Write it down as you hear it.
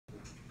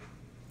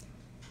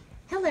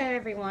Hello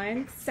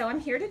everyone. So I'm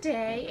here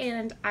today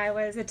and I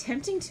was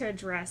attempting to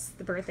address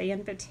the birthday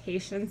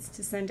invitations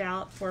to send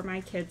out for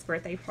my kid's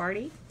birthday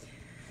party.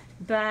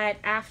 But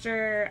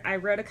after I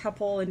wrote a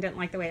couple and didn't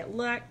like the way it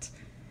looked,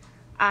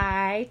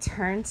 I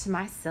turned to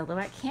my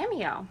Silhouette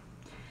Cameo.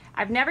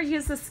 I've never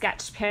used the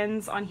sketch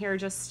pens on here,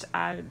 just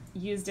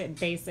used it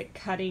basic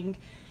cutting.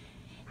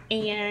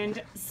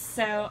 And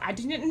so I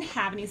didn't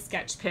have any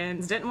sketch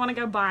pens, didn't want to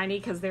go buy any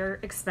because they're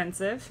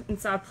expensive.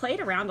 And so I played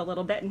around a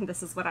little bit and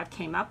this is what I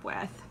came up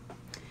with.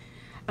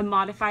 A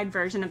modified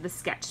version of the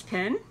sketch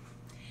pen.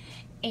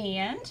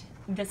 And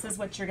this is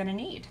what you're going to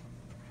need.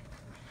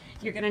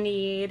 You're going to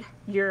need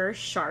your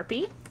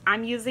Sharpie.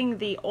 I'm using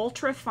the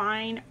Ultra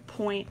Fine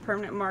Point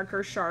Permanent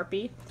Marker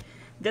Sharpie.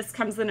 This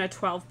comes in a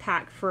 12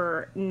 pack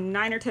for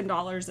 $9 or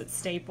 $10 at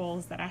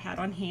Staples that I had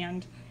on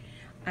hand.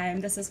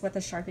 This is what the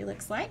Sharpie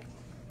looks like.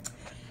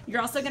 You're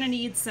also going to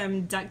need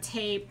some duct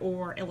tape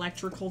or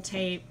electrical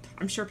tape.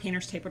 I'm sure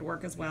painter's tape would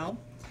work as well.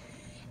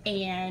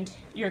 And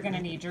you're going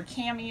to need your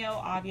Cameo,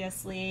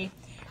 obviously,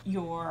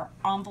 your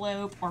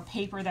envelope or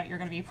paper that you're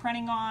going to be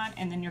printing on,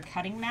 and then your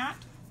cutting mat.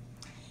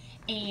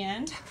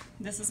 And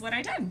this is what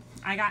I did.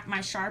 I got my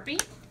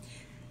Sharpie.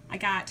 I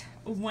got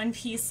one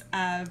piece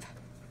of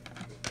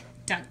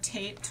duct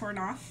tape torn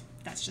off.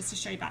 That's just to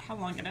show you about how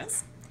long it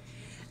is.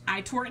 I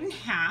tore it in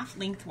half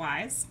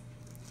lengthwise.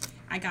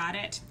 I got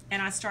it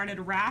and I started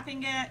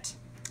wrapping it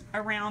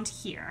around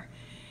here.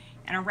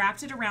 And I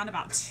wrapped it around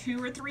about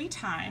 2 or 3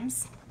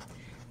 times.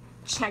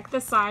 Check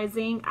the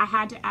sizing. I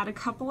had to add a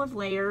couple of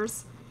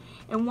layers.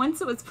 And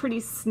once it was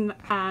pretty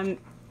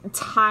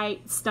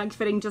tight, snug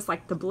fitting, just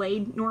like the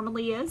blade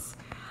normally is,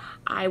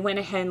 I went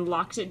ahead and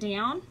locked it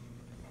down,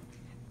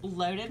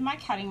 loaded my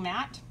cutting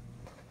mat,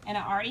 and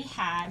I already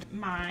had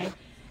my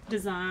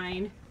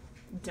design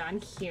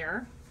done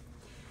here.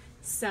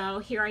 So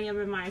here I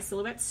am in my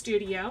Silhouette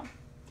studio.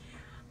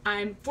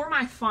 For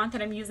my font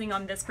that I'm using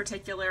on this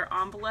particular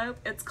envelope,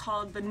 it's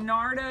called the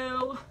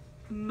Nardo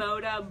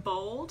Moda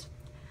Bold.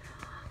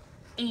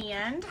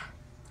 And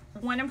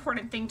one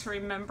important thing to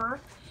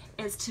remember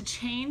is to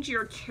change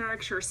your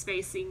character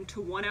spacing to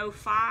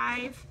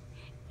 105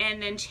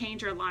 and then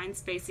change your line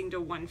spacing to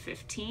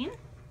 115.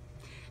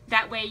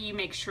 That way you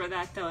make sure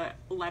that the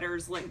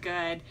letters look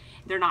good,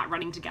 they're not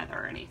running together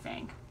or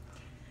anything.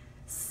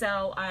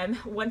 So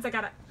once I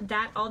got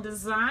that all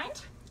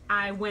designed,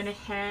 I went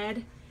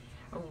ahead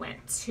and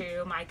went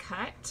to my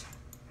cut.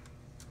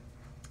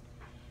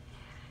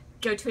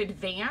 Go to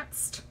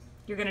advanced.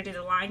 You're going to do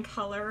the line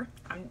color.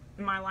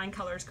 My line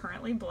color is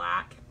currently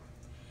black.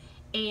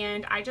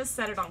 And I just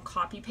set it on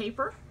copy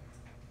paper.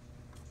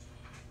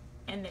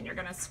 And then you're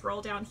going to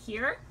scroll down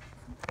here.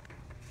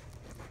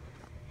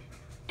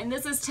 And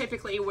this is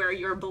typically where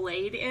your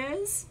blade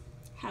is.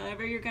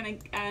 However, you're going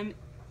to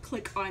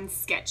click on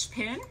sketch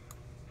pen.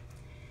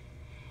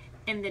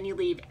 And then you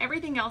leave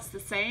everything else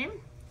the same.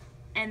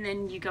 And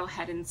then you go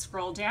ahead and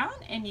scroll down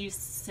and you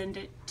send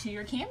it to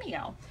your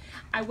Cameo.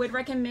 I would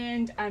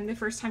recommend the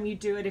first time you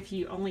do it, if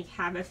you only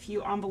have a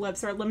few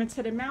envelopes or a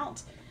limited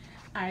amount,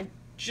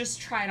 just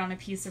try it on a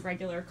piece of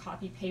regular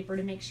copy paper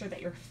to make sure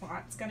that your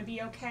font's going to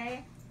be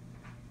okay,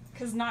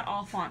 because not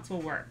all fonts will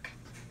work.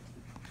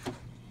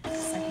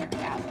 So here we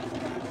go.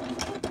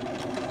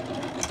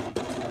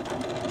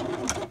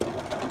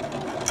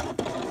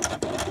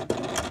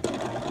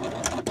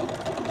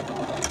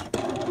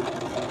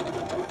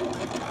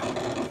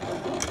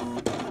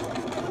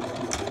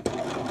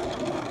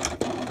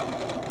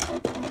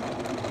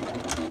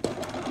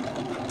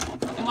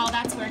 While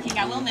that's working,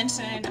 I will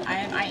mention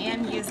I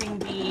am using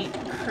the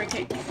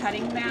Cricut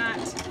cutting mat.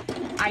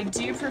 I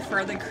do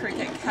prefer the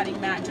Cricut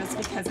cutting mat just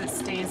because it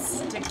stays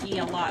sticky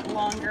a lot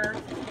longer.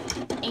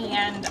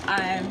 And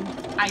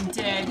I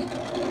did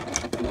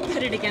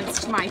put it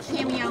against my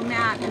Cameo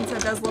mat, and so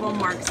those little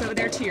marks over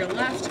there to your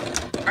left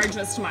are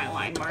just my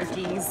line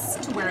markings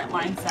to where it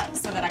lines up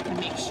so that I can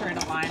make sure it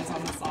aligns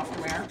on the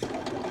software.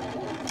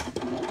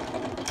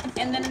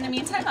 And then in the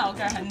meantime, I'll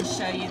go ahead and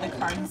show you the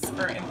cards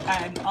or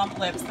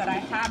envelopes that I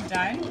have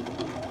done.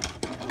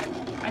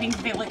 I think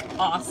they look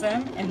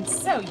awesome and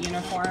so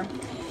uniform.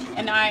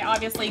 And I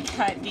obviously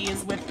cut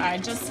these with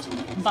just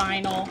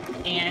vinyl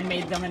and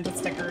made them into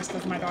stickers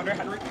because my daughter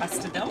had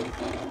requested them.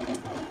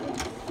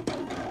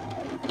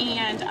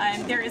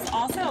 And there is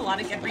also a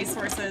lot of good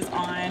resources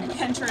on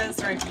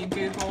Pinterest, or if you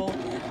Google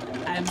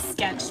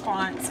sketch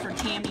fonts for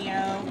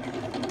Cameo,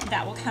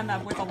 that will come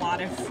up with a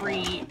lot of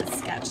free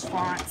sketch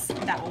fonts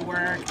that will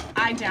work.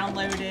 I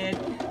downloaded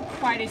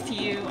quite a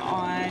few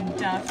on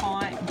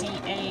dafont,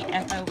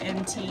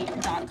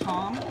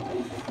 dafont.com,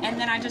 and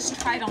then I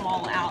just tried them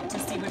all out to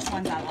see which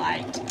ones I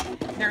liked.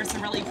 There are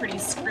some really pretty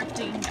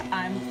scripting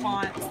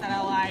fonts that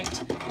I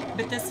liked,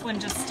 but this one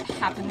just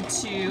happened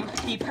to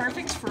be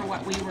perfect for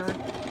what we were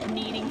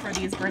needing for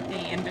these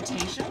birthday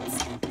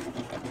invitations.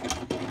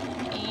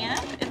 And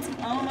it's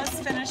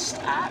almost finished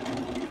up.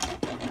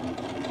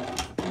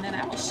 And then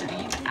I will show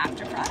you the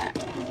after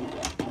product.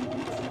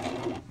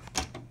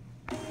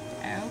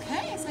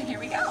 Okay, so here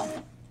we go.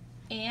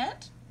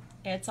 And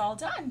it's all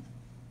done.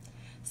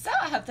 So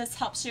I hope this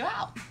helps you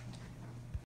out.